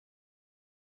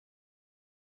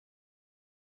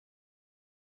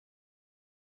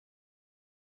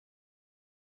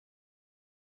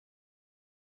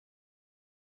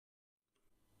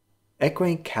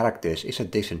Echoing characters is a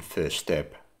decent first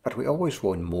step, but we always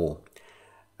want more.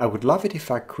 I would love it if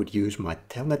I could use my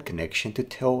telnet connection to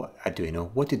tell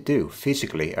Arduino what to do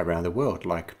physically around the world,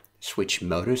 like switch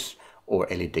motors or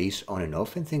LEDs on and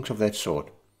off and things of that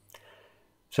sort.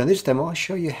 So in this demo I'll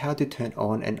show you how to turn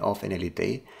on and off an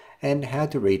LED and how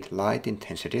to read light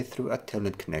intensity through a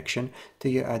telnet connection to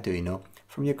your Arduino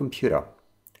from your computer.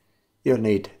 You'll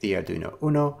need the Arduino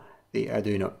Uno, the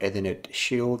Arduino Ethernet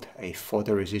shield, a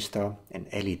photoresistor, an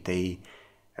LED,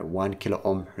 a 1 kilo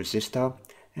ohm resistor,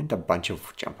 and a bunch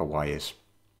of jumper wires.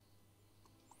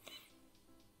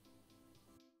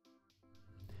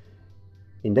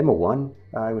 In demo 1,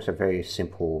 it was a very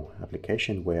simple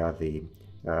application where the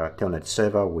telnet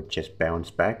server would just bounce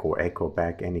back or echo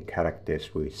back any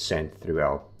characters we sent through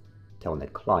our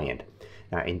telnet client.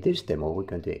 Now in this demo we're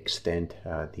going to extend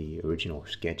the original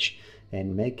sketch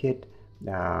and make it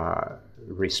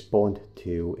respond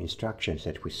to instructions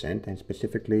that we sent, and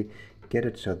specifically get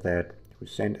it so that we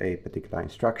send a particular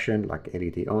instruction like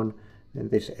LED on,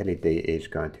 and this LED is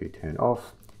going to turn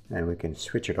off, and we can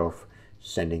switch it off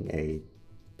sending a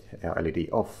LED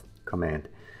off command.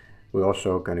 We're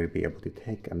also going to be able to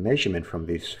take a measurement from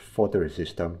this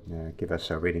photoresistor, give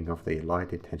us a reading of the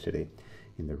light intensity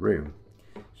in the room.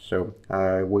 So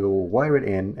we'll wire it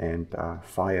in and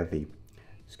fire the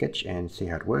sketch and see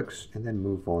how it works, and then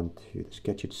move on to the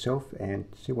sketch itself and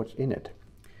see what's in it.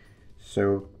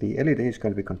 So the LED is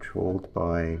going to be controlled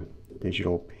by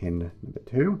digital pin number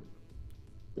 2.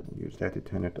 I'll use that to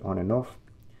turn it on and off.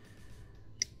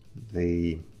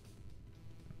 The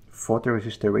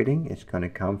photoresistor reading is going to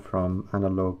come from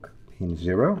analog pin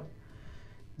 0,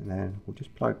 and then we'll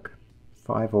just plug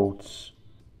 5 volts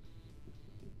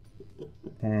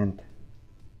and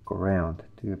ground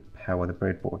to power the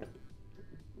breadboard.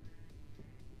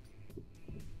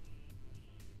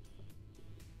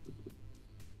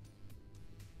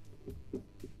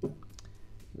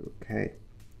 Okay,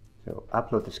 so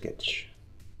upload the sketch.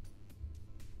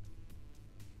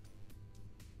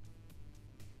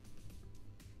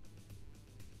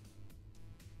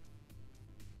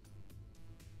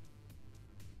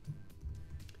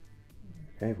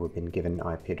 Okay, we've been given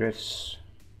IP address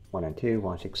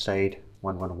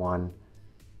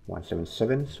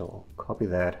 192.168.111.177, so I'll copy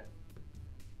that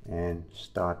and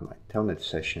start my telnet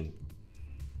session.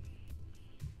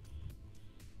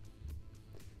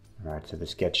 Alright, so the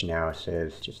sketch now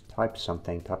says just type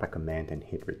something, type a command and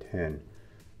hit return.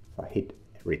 If I hit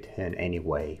return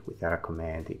anyway without a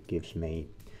command, it gives me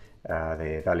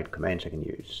the valid commands I can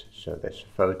use. So there's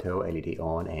photo, LED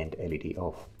on and LED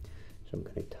off. So I'm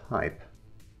going to type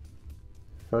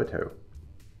photo.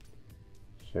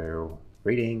 So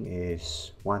reading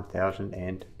is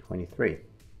 1023.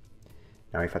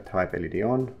 Now if I type LED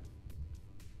on,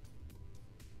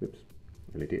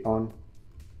 LED on,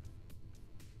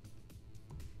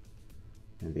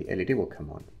 and the LED will come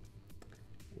on.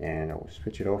 And I will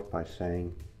switch it off by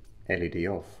saying LED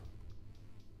off.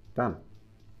 Done.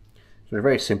 So a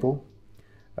very simple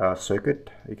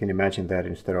circuit. You can imagine that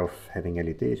instead of having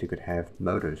LEDs, you could have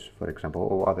motors, for example,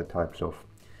 or other types of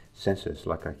sensors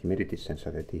like a humidity sensor,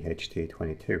 the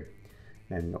DHT22,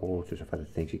 and all sorts of other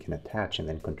things you can attach and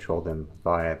then control them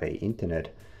via the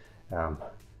internet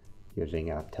using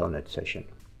a telnet session.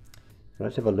 So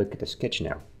let's have a look at the sketch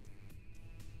now.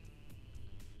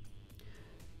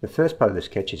 The first part of the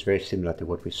sketch is very similar to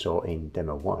what we saw in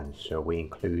demo 1. So we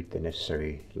include the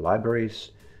necessary libraries,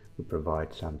 we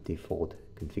provide some default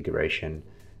configuration,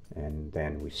 and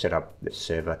then we set up the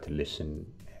server to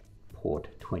listen at port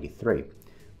 23.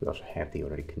 We also have the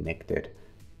already connected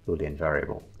Boolean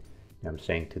variable. Now I'm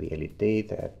saying to the LED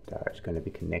that it's going to be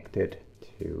connected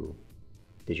to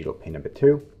digital pin number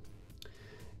 2,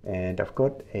 and I've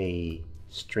got a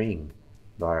string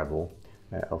variable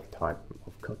of type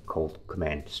called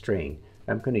command string.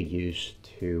 I'm going to use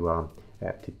to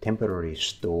temporarily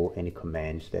store any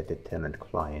commands that the telnet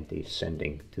client is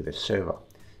sending to the server.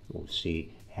 We'll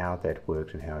see how that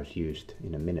works and how it's used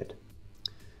in a minute.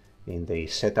 In the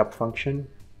setup function,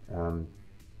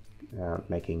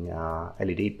 making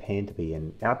LED pin to be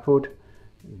an output,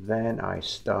 then I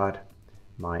start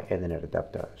my Ethernet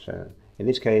adapter. So in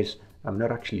this case, I'm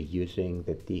not actually using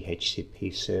the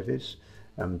DHCP service.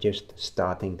 I'm just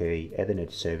starting the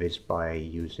Ethernet service by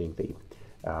using the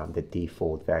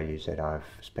default values that I've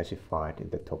specified in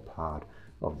the top part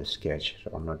of the sketch.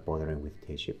 So I'm not bothering with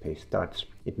DHCP starts.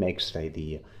 It makes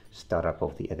the startup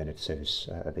of the Ethernet service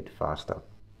a bit faster.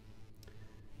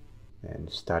 And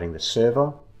starting the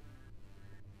server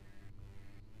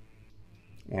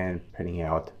and printing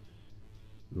out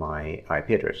my IP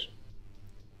address.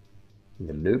 In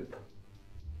the loop,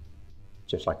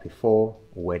 just like before,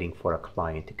 waiting for a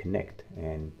client to connect.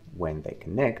 And when they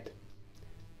connect,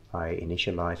 I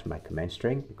initialize my command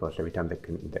string, because every time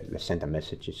they send a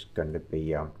message, it's going to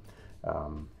be a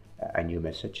new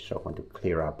message. So I want to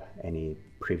clear up any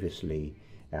previously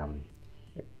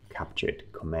captured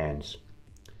commands,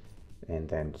 and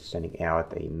then sending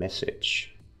out a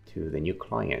message to the new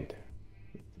client,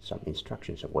 some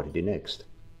instructions of what to do next.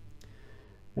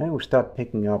 And we'll start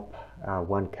picking up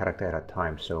one character at a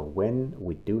time. So when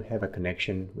we do have a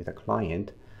connection with a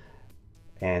client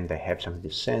and they have something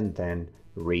to send, then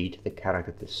read the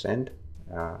character to send,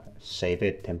 save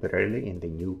it temporarily in the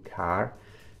new character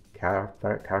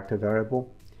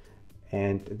variable.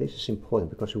 And this is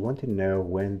important because we want to know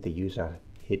when the user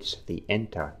hits the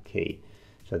enter key.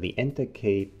 So the enter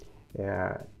key,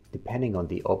 depending on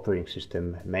the operating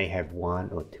system, may have one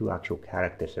or two actual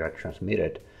characters that are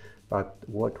transmitted. But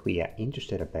what we are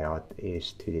interested about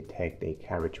is to detect a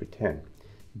carriage return.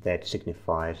 That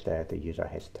signifies that the user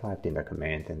has typed in the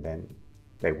command and then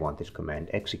they want this command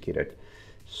executed.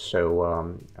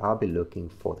 So I'll be looking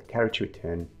for the carriage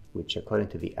return, which according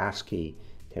to the ASCII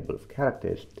table of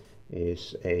characters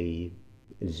is a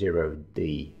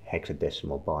 0D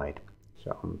hexadecimal byte.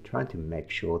 So I'm trying to make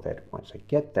sure that once I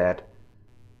get that,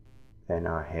 then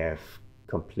I have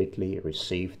completely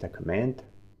received the command,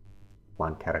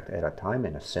 one character at a time,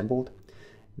 and assembled.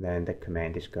 Then the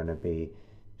command is going to be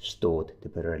stored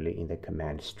temporarily in the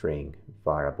command string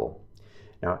variable.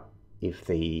 Now, if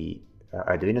the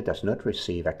Arduino does not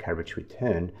receive a carriage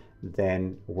return,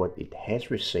 then what it has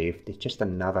received is just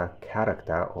another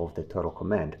character of the total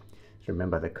command. So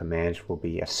remember, the commands will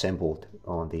be assembled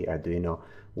on the Arduino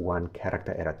one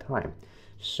character at a time.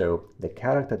 So the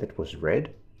character that was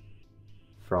read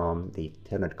from the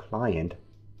telnet client,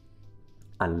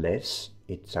 unless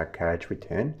it's a carriage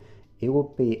return, it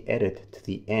will be added to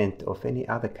the end of any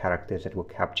other characters that were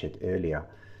captured earlier.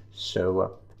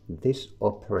 So this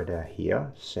operator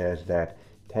here says that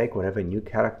take whatever new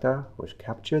character was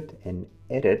captured and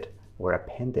edit or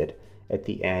appended at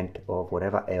the end of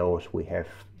whatever else we have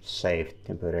saved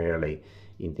temporarily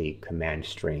in the command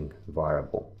string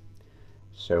variable.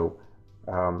 So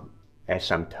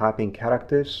as I'm typing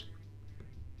characters,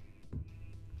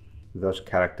 those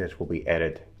characters will be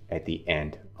added at the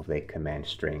end of the command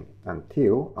string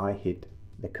until I hit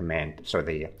the command, so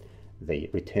the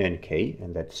return key,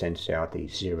 and that sends out the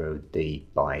 0D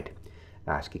byte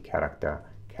ASCII character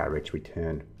carriage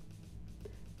return.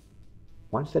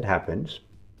 Once that happens,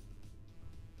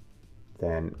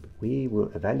 then we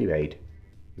will evaluate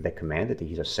the command that the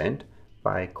user sent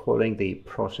by calling the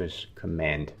process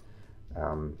command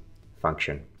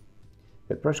function.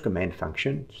 The process command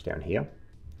function is down here.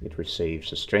 It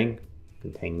receives a string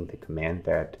containing the command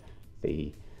that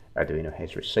the Arduino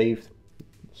has received,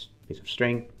 this piece of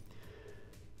string.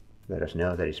 Let us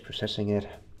know that it's processing it,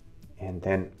 and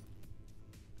then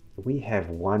we have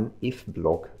one if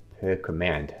block per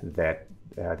command that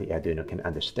the Arduino can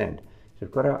understand. So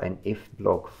we've got an if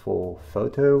block for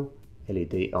photo,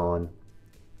 LED on,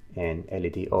 and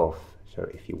LED off. So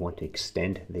if you want to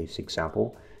extend this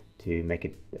example to make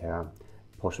it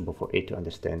possible for it to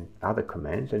understand other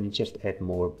commands, and you just add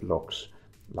more blocks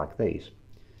like these.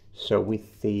 So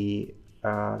with the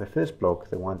first block,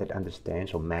 the one that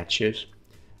understands or matches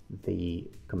the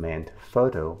command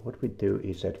photo, what we do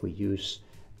is that we use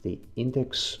the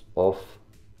index of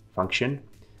function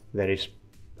that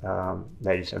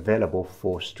is available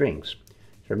for strings.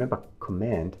 So remember,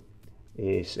 command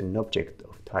is an object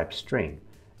of type string,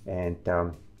 and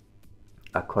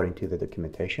according to the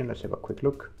documentation, let's have a quick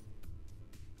look.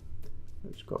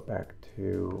 Let's go back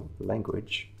to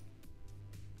language.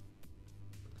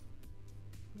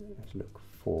 Let's look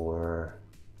for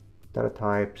data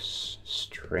types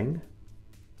string.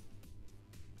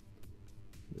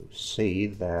 You'll see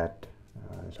that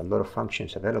there's a lot of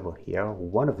functions available here.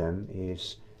 One of them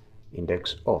is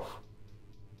index of.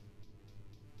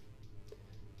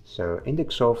 So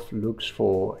index of looks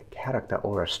for a character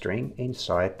or a string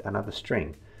inside another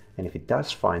string. And if it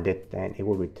does find it, then it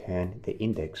will return the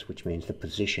index, which means the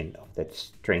position of that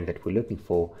string that we're looking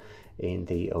for in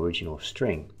the original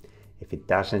string. If it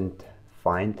doesn't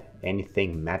find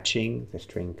anything matching the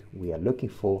string we are looking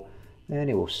for, then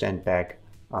it will send back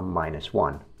a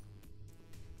 -1.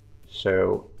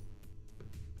 So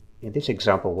in this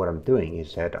example, what I'm doing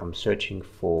is that I'm searching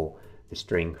for the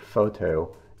string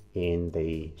photo in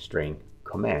the string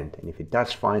command, and if it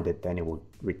does find it, then it will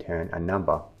return a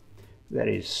number that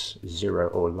is 0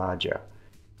 or larger.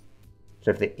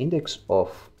 So if the index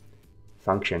of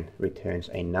function returns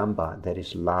a number that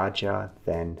is larger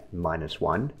than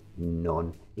 -1,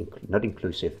 not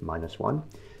inclusive -1,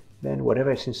 then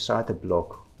whatever is inside the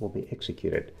block will be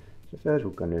executed. So first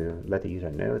we're going to let the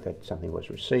user know that something was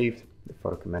received, the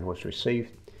photo command was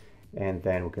received, and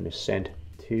then we're going to send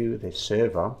to the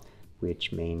server,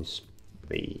 which means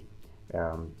the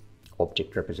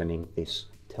object representing this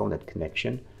telnet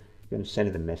connection. We're going to send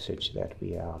it a message that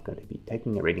we are going to be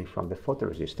taking a reading from the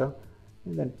photoresistor,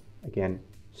 and then again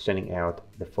sending out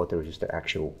the photoresistor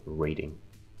actual reading.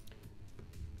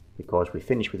 Because we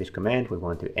finished with this command, we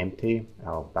want to empty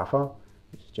our buffer,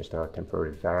 which is just our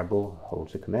temporary variable,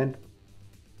 holds the command,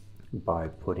 by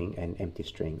putting an empty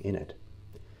string in it.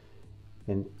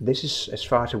 And this is as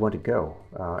far as I want to go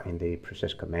in the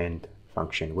process command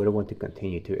function. We don't want to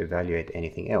continue to evaluate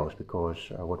anything else, because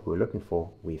what we're looking for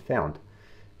we found.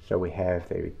 So we have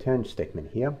the return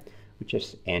statement here, which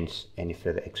just ends any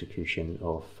further execution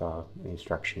of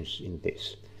instructions in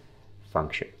this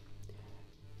function.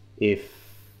 If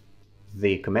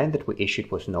the command that we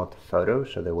issued was not photo,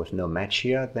 so there was no match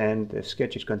here, then the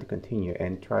sketch is going to continue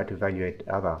and try to evaluate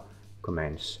other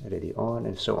commands ready on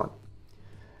and so on.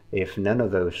 If none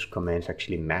of those commands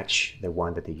actually match the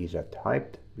one that the user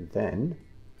typed, then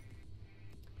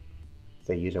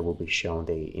the user will be shown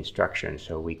the instructions.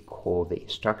 So we call the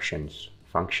instructions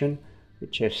function,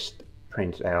 which just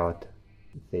prints out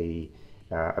the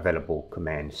available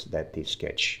commands that the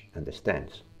sketch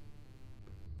understands.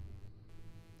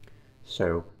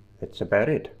 So that's about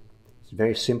it. It's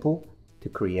very simple to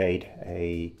create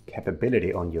a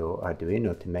capability on your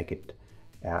Arduino to make it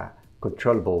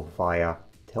controllable via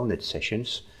telnet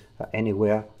sessions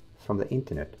anywhere from the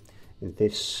internet. In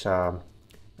this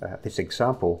this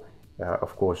example,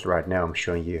 of course, right now I'm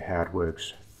showing you how it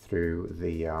works through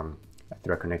the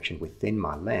through a connection within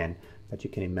my LAN, but you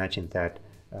can imagine that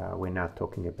we're now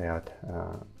talking about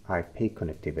IP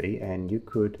connectivity, and you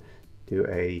could do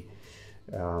a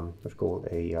what's called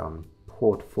a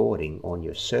port forwarding on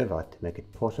your server to make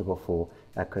it possible for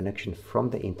a connection from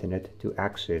the internet to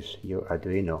access your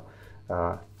Arduino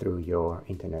through your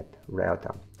internet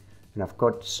router. And I've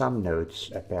got some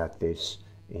notes about this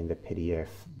in the PDF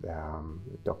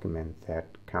document that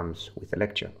comes with the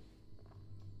lecture.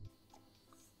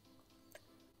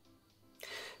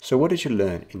 So what did you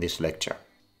learn in this lecture?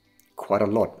 Quite a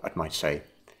lot, I might say.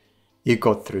 You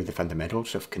got through the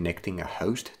fundamentals of connecting a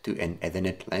host to an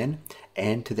Ethernet LAN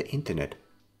and to the internet.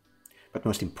 But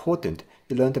most important,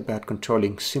 you learned about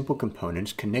controlling simple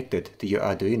components connected to your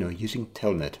Arduino using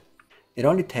telnet. It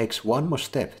only takes one more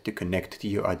step to connect to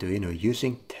your Arduino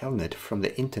using telnet from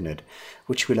the internet,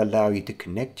 which will allow you to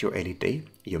connect your LED,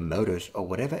 your motors, or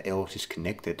whatever else is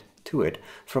connected to it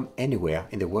from anywhere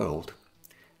in the world.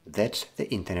 That's the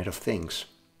Internet of Things.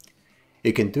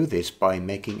 You can do this by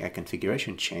making a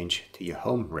configuration change to your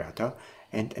home router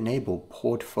and enable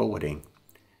port forwarding.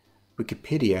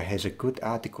 Wikipedia has a good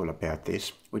article about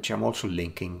this, which I'm also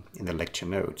linking in the lecture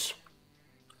notes.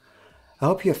 I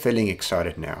hope you're feeling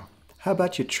excited now. How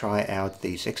about you try out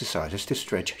these exercises to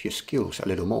stretch your skills a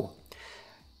little more?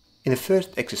 In the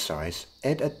first exercise,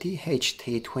 add a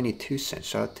DHT22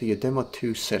 sensor to your Demo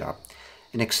 2 setup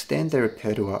and extend the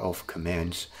repertoire of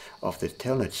commands of the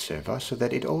telnet server so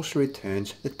that it also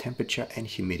returns the temperature and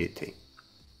humidity.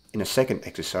 In a second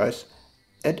exercise,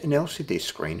 add an LCD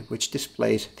screen which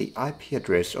displays the IP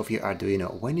address of your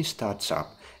Arduino when it starts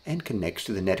up and connects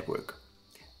to the network.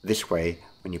 This way,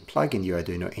 when you plug in your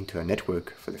Arduino into a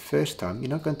network for the first time, you're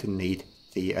not going to need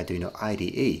the Arduino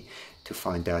IDE to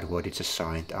find out what its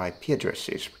assigned IP address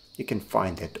is. You can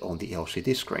find that on the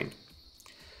LCD screen.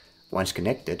 Once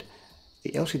connected,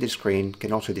 the LCD screen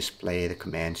can also display the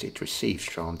commands it receives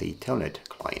from the telnet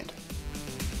client.